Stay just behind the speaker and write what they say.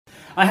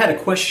I had a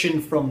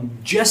question from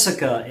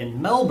Jessica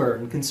in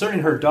Melbourne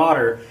concerning her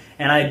daughter,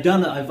 and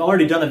I've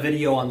already done a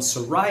video on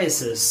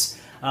psoriasis,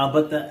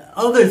 but the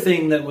other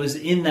thing that was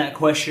in that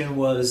question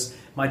was,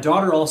 my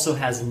daughter also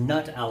has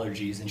nut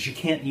allergies and she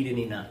can't eat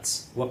any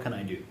nuts. What can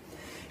I do?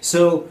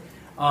 So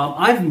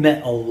I've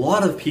met a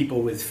lot of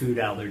people with food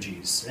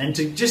allergies, and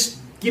to just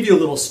give you a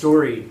little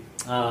story,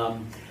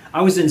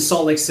 I was in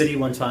Salt Lake City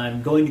one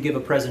time going to give a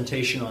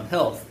presentation on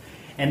health,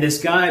 and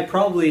this guy,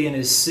 probably in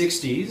his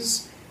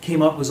 60s,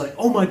 came up and was like,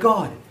 "Oh my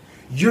God,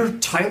 you're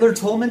Tyler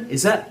Tolman?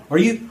 Are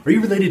you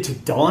related to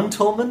Don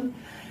Tolman?"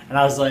 And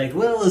I was like,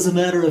 "Well, as a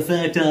matter of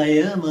fact, I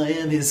am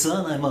his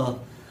son. I'm a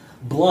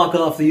block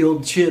off the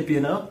old chip, you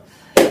know."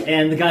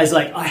 And the guy's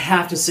like, "I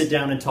have to sit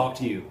down and talk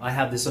to you. I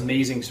have this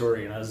amazing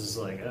story." And I was just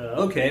like,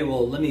 "Okay,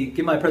 well, let me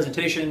give my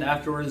presentation.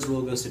 Afterwards,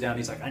 we'll go sit down."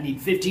 He's like, "I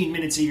need 15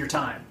 minutes of your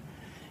time.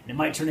 And it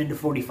might turn into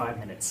 45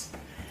 minutes.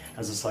 I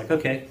was just like,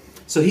 okay.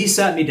 So he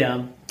sat me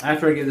down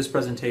after I gave this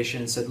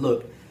presentation and said,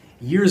 "Look,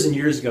 years and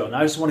years ago," and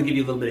I just want to give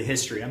you a little bit of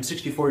history. I'm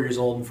 64 years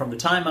old, and from the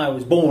time I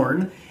was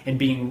born and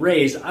being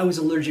raised, I was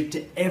allergic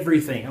to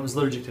everything. I was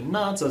allergic to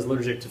nuts, I was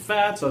allergic to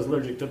fats, I was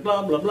allergic to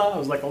blah, blah, blah. I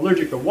was like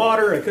allergic to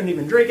water, I couldn't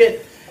even drink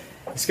it.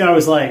 This guy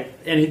was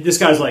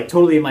like,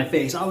 totally in my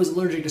face. I was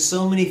allergic to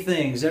so many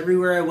things.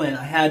 Everywhere I went,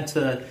 I had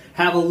to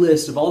have a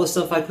list of all the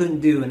stuff I couldn't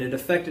do, and it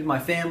affected my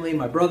family,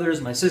 my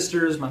brothers, my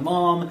sisters, my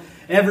mom,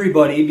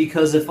 everybody,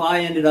 because if I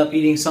ended up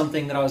eating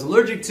something that I was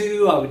allergic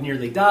to, I would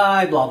nearly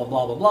die, blah, blah,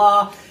 blah, blah,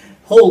 blah.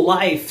 Whole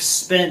life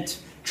spent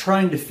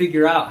trying to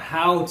figure out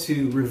how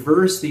to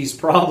reverse these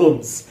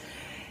problems.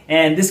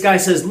 And this guy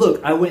says,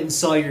 "Look, I went and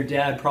saw your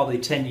dad probably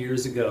 10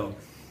 years ago.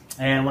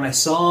 And when I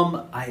saw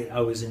him,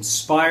 I was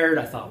inspired.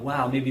 I thought,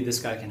 wow, maybe this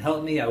guy can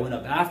help me." I went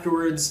up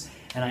afterwards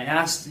and I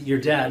asked your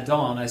dad,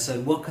 Don, I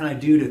said, "What can I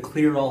do to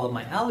clear all of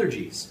my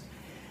allergies?"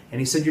 And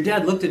he said, your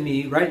dad looked at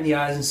me right in the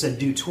eyes and said,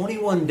 "Do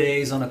 21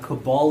 days on a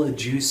Kabbalah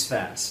juice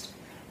fast."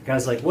 The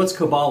guy's like, "What's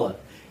Kabbalah?"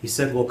 He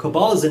said, "Well,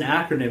 Kabbalah is an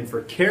acronym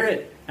for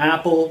carrot,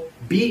 apple,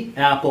 beet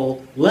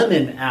apple,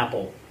 lemon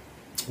apple,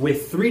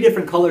 with 3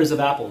 different colors of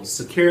apples."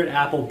 So carrot,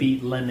 apple,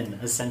 beet, lemon,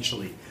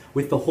 essentially,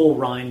 with the whole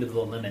rind of the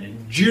lemon,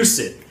 and juice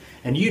it.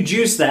 And you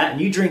juice that, and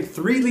you drink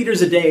 3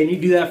 liters a day, and you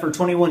do that for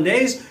 21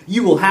 days,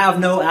 you will have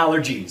no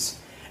allergies.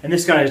 And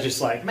this guy is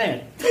just like,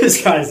 man,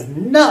 this guy's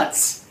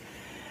nuts.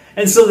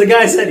 And so the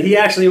guy said he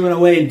actually went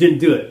away and didn't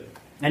do it.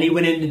 And he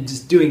went into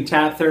just doing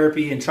tap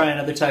therapy and trying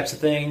other types of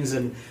things,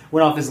 and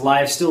went off his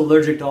life, still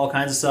allergic to all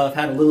kinds of stuff,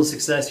 had a little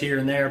success here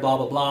and there, blah,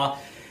 blah, blah.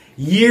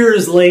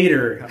 Years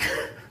later,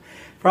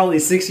 probably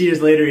 6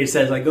 years later, he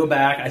says, I go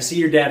back, I see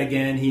your dad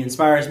again, he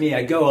inspires me,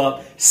 I go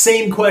up,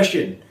 same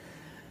question.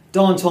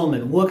 "Don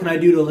Tolman, what can I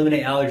do to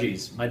eliminate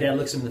allergies?" My dad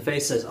looks him in the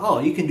face, says, "Oh,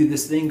 you can do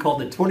this thing called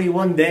the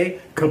 21-day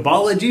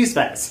Kabbalah juice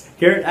fast.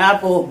 Carrot,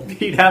 apple,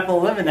 beet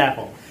apple, lemon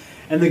apple."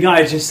 And the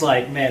guy's just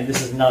like, man,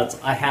 this is nuts.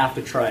 I have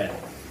to try it.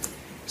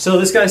 So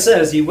this guy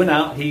says he went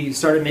out, he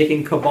started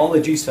making Kabbalah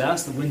juice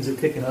fast. The winds are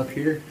picking up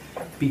here.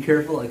 Be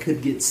careful, I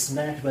could get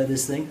smacked by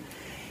this thing.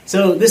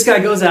 So this guy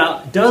goes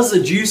out, does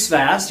a juice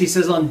fast. He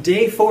says on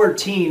day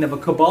 14 of a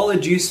Kabbalah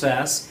juice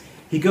fast,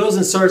 he goes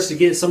and starts to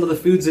get some of the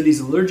foods that he's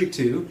allergic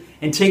to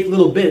and take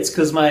little bits,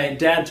 because my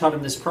dad taught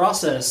him this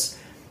process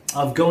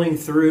of going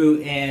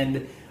through,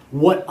 and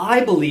what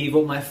I believe,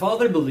 what my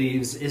father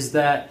believes, is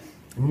that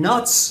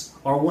nuts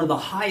are one of the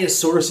highest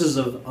sources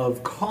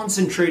of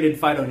concentrated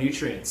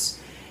phytonutrients.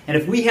 And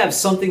if we have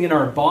something in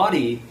our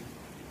body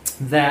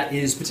that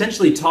is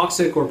potentially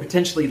toxic or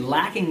potentially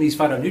lacking these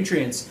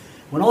phytonutrients,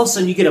 when all of a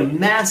sudden you get a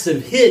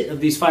massive hit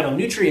of these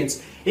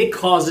phytonutrients, it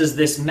causes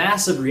this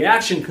massive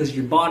reaction because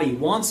your body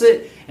wants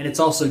it, and it's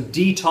also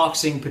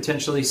detoxing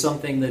potentially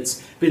something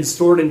that's been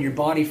stored in your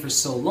body for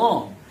so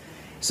long.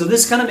 So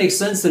this kind of makes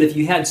sense that if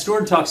you had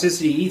stored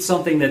toxicity, eat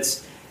something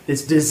that's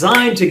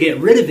designed to get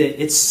rid of it,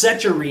 it's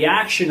such a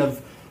reaction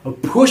of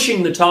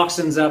pushing the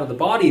toxins out of the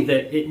body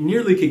that it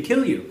nearly could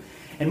kill you.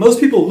 And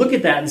most people look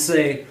at that and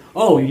say,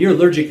 "Oh, you're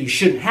allergic, you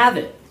shouldn't have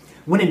it."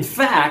 When in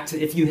fact,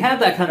 if you have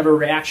that kind of a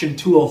reaction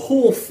to a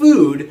whole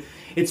food,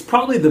 it's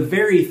probably the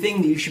very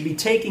thing that you should be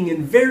taking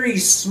in very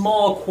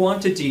small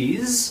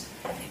quantities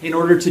in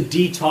order to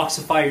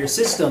detoxify your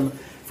system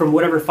from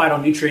whatever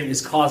phytonutrient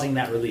is causing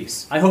that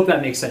release. I hope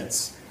that makes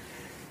sense.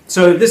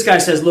 So this guy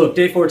says, look,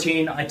 day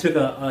 14, I took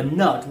a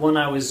nut, one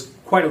I was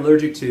quite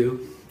allergic to,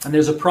 and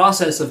there's a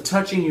process of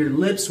touching your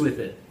lips with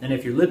it. And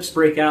if your lips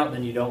break out,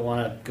 then you don't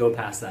want to go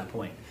past that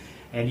point.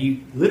 And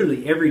you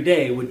literally every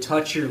day would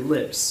touch your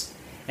lips.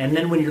 And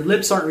then when your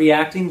lips aren't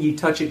reacting, you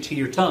touch it to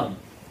your tongue.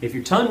 If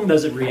your tongue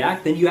doesn't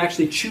react, then you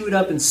actually chew it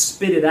up and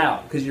spit it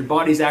out, because your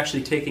body's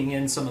actually taking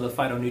in some of the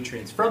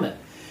phytonutrients from it.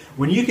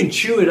 When you can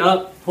chew it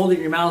up, hold it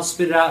in your mouth,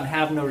 spit it out, and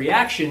have no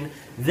reaction,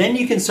 then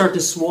you can start to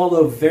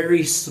swallow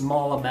very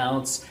small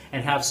amounts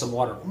and have some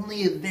water.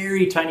 Only a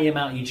very tiny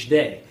amount each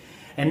day.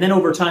 And then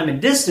over time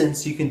and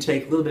distance, you can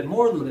take a little bit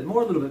more, a little bit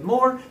more, a little bit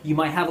more. You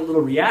might have a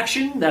little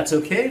reaction. That's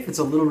okay if it's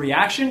a little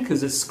reaction,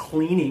 because it's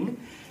cleaning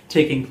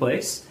taking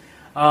place.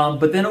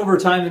 But then over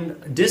time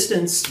and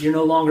distance, you're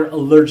no longer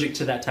allergic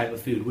to that type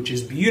of food, which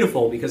is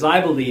beautiful because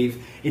I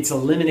believe it's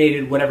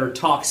eliminated whatever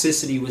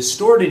toxicity was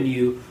stored in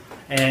you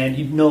and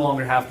you no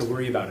longer have to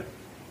worry about it.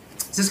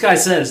 So this guy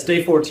says,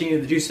 day 14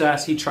 of the juice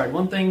fast, he tried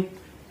one thing,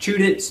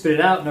 chewed it, spit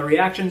it out, no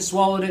reaction,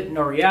 swallowed it,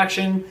 no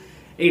reaction,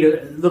 ate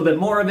a little bit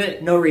more of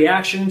it, no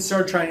reaction,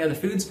 started trying other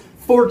foods.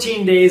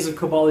 14 days of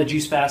Kabbalah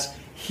juice fast,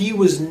 he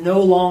was no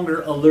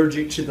longer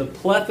allergic to the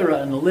plethora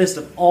and the list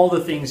of all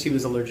the things he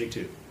was allergic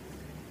to.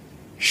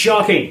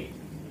 Shocking.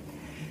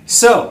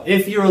 So,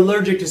 if you're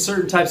allergic to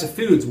certain types of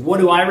foods, what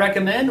do I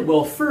recommend?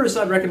 Well, first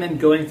I'd recommend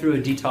going through a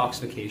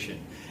detoxification.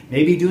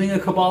 Maybe doing a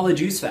Kabbalah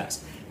juice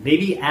fast.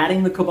 Maybe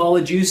adding the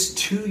Kabbalah juice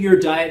to your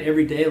diet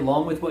every day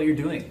along with what you're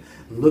doing.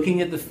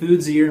 Looking at the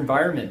foods of your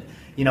environment.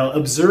 You know,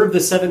 observe the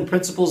 7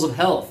 principles of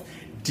health.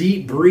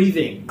 Deep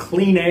breathing,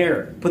 clean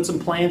air, put some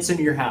plants in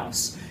your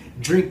house.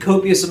 Drink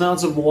copious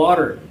amounts of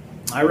water.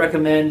 I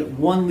recommend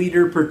 1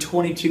 liter per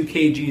 22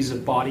 kgs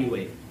of body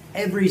weight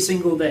every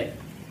single day.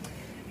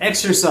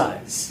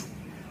 Exercise,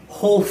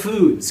 whole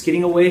foods,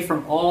 getting away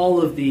from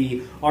all of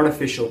the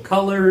artificial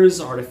colors,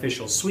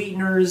 artificial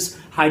sweeteners,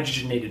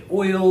 hydrogenated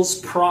oils,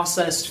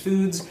 processed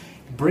foods.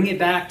 Bring it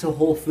back to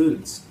whole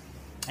foods.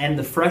 And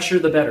the fresher,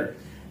 the better.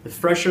 The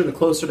fresher, the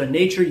closer to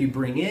nature you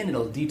bring in,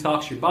 it'll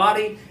detox your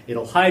body,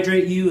 it'll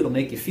hydrate you, it'll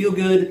make you feel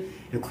good,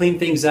 it'll clean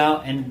things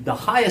out. And the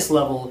highest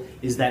level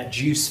is that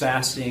juice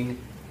fasting,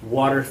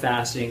 water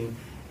fasting,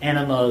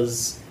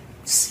 enemas,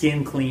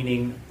 skin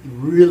cleaning,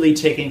 really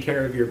taking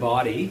care of your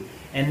body.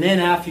 And then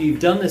after you've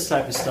done this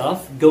type of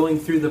stuff, going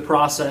through the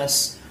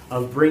process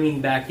of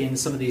bringing back in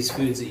some of these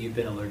foods that you've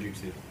been allergic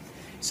to.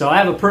 So I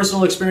have a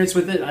personal experience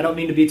with it. I don't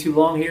mean to be too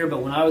long here,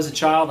 but when I was a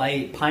child, I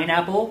ate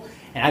pineapple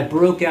and I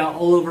broke out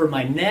all over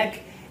my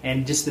neck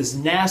and just this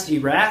nasty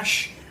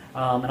rash.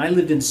 And I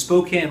lived in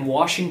Spokane,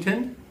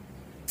 Washington.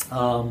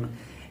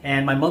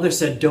 And my mother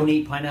said, don't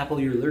eat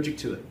pineapple, you're allergic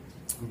to it.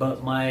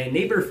 But my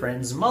neighbor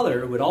friend's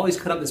mother would always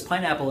cut up this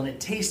pineapple and it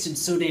tasted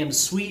so damn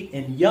sweet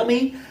and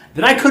yummy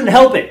that I couldn't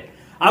help it.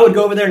 I would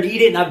go over there and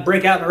eat it and I'd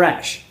break out in a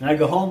rash. And I'd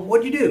go home,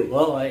 what'd you do?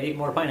 Well, I ate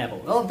more pineapple.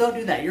 Well, don't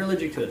do that, you're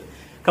allergic to it.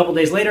 A couple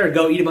days later, I'd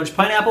go eat a bunch of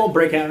pineapple,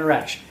 break out in a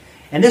rash.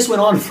 And this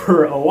went on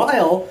for a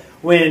while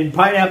when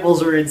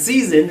pineapples were in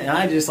season and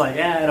I just like,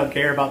 I don't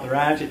care about the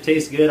rash, it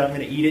tastes good, I'm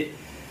gonna eat it.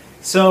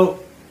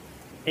 So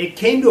it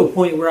came to a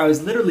point where I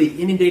was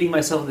literally inundating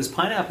myself with this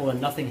pineapple and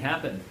nothing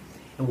happened.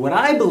 And what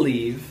I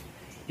believe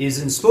is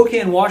in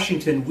Spokane,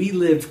 Washington, we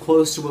lived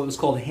close to what was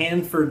called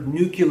Hanford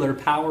Nuclear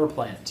Power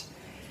Plant.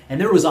 And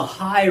there was a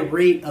high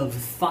rate of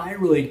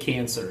thyroid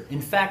cancer.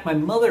 In fact, my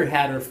mother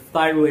had her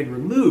thyroid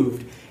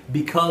removed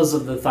because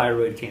of the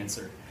thyroid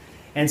cancer.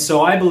 And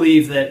so I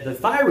believe that the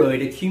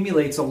thyroid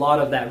accumulates a lot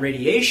of that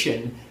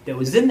radiation that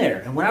was in there.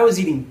 And when I was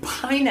eating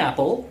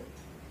pineapple,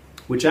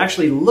 which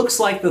actually looks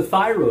like the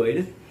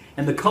thyroid,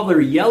 and the color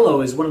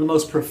yellow is one of the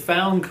most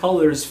profound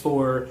colors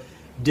for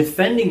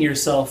defending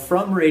yourself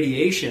from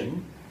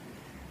radiation.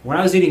 When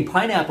I was eating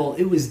pineapple,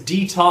 it was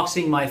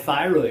detoxing my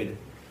thyroid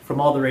from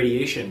all the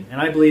radiation. And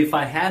I believe if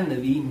I hadn't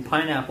have eaten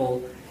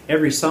pineapple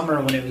every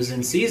summer when it was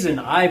in season,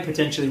 I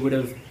potentially would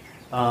have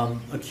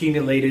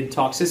accumulated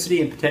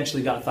toxicity and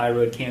potentially got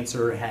thyroid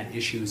cancer or had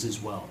issues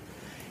as well.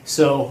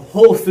 So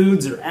whole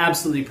foods are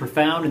absolutely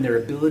profound in their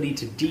ability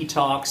to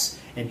detox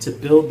and to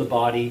build the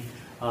body.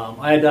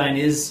 Iodine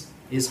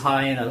is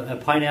high in a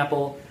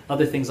pineapple.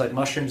 Other things like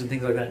mushrooms and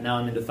things like that. Now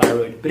I'm into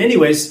thyroid. But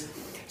anyways,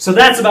 so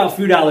that's about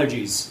food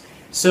allergies.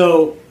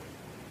 So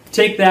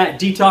take that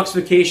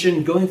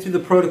detoxification, going through the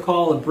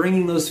protocol of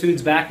bringing those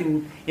foods back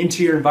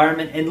into your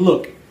environment. And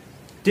look,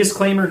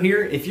 disclaimer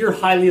here, if you're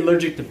highly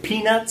allergic to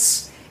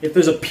peanuts, if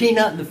there's a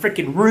peanut in the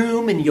freaking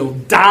room and you'll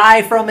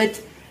die from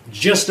it,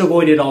 just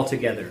avoid it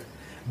altogether.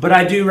 But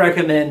I do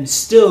recommend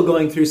still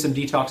going through some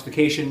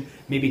detoxification,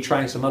 maybe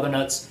trying some other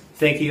nuts.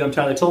 Thank you, I'm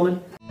Tyler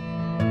Tolman.